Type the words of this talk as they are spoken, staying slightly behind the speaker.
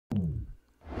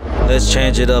Let's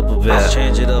change it up a bit.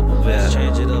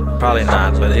 Probably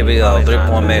not, but here we go.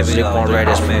 3-point mix, 3-point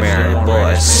radius premiere.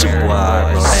 Boy,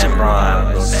 swat, and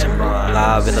Brian.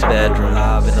 Live in the bedroom.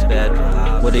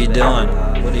 What are you doing?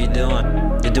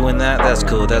 You're doing that? That's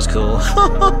cool.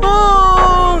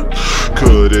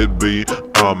 Could it be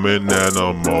I'm an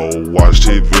animal? Watch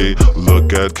TV,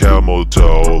 look at camel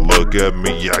toe. Look at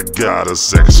me, I got a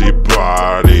sexy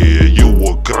body. You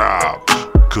a crop.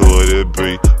 Could it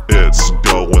be it's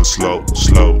going slowly?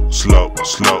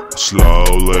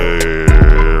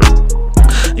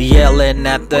 Yelling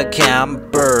at the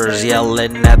campers,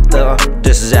 yelling at the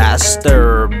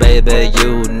disaster. Baby,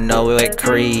 you know it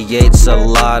creates a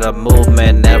lot of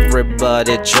movement.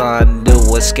 Everybody trying to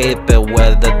escape it,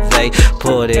 whether they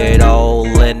put it all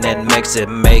in and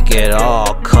make it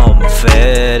all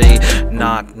confetti.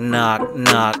 Knock, knock,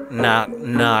 knock, knock,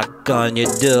 knock on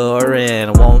your door,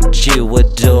 and won't you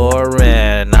adore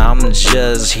it? I'm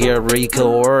just here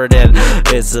recording.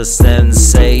 It's a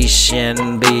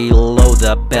sensation below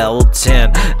the belt,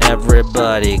 and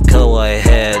everybody go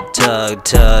ahead, tug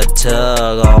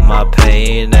on my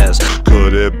penis.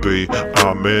 Could it be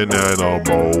I'm an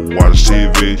animal? Watch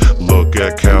TV, look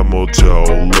at camel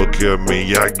toe. Look at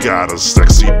me, I got a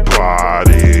sexy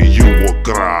body. You a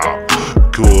crop.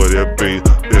 Could it be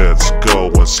it's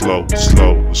going slowly?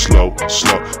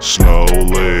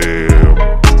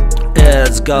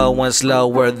 It's going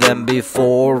slower than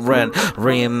before, and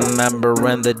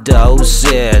remembering the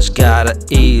dosage. Gotta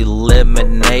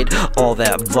eliminate all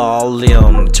that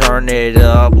volume. Turn it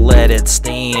up, let it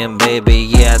steam, baby.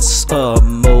 It's a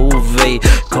movie,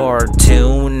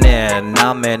 cartoon, and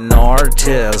I'm an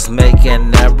artist,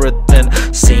 making everything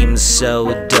seem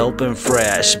so dope and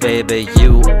fresh. Baby,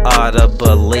 you ought to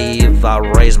believe I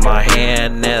raise my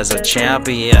hand as a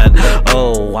champion.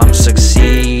 Oh, I'm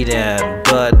succeeding,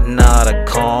 but not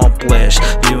accomplished.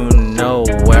 You know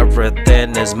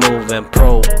everything is moving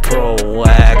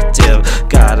proactive.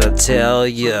 Gotta tell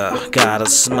ya, gotta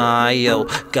smile,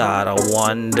 gotta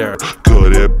wonder.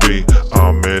 Could it be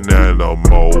I'm an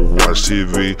animal? Watch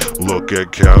TV, look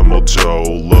at camel toe.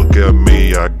 Look at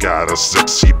me, I got a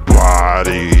sexy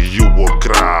body. You a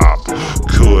crop.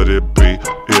 Could it be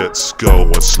it's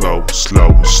going slowly?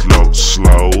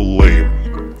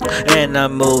 And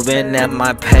I'm moving at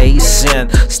my pace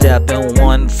and stepping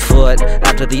one foot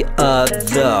after the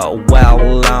other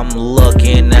while I'm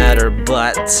looking at her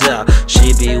butt.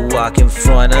 She be walking in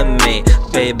front of me.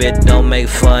 Baby, don't make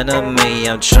fun of me.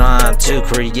 I'm trying to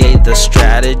create the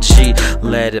strategy.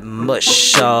 Let it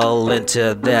mush all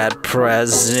into that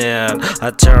present.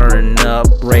 I turn up,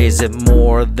 raise it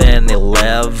more than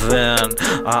 11.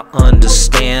 I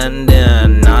understand,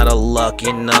 and not a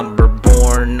lucky number,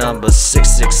 born number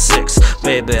 666.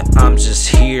 Baby, I'm just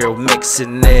here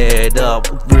mixing it up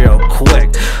real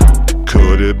quick.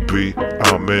 Could it be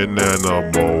I'm an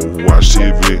animal? Watch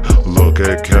TV, look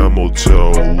at camel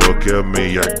toe. Look at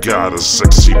me, I got a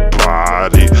sexy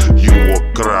body. You a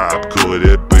crop. Could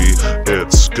it be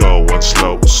it's going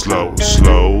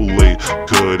slowly?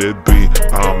 Could it be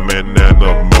I'm an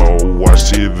animal?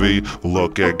 Watch TV,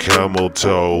 look at camel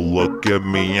toe. Look at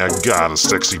me, I got a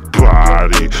sexy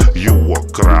body. You a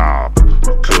crop.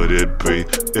 Could it be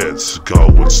it's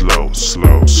going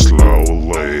slowly?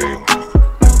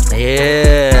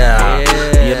 Yeah,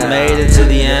 you made it to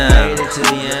the end.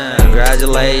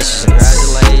 Congratulations.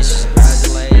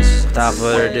 Without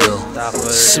further ado,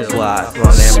 swat,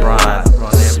 Ron and Brian.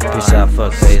 Peace out,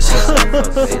 fuck face.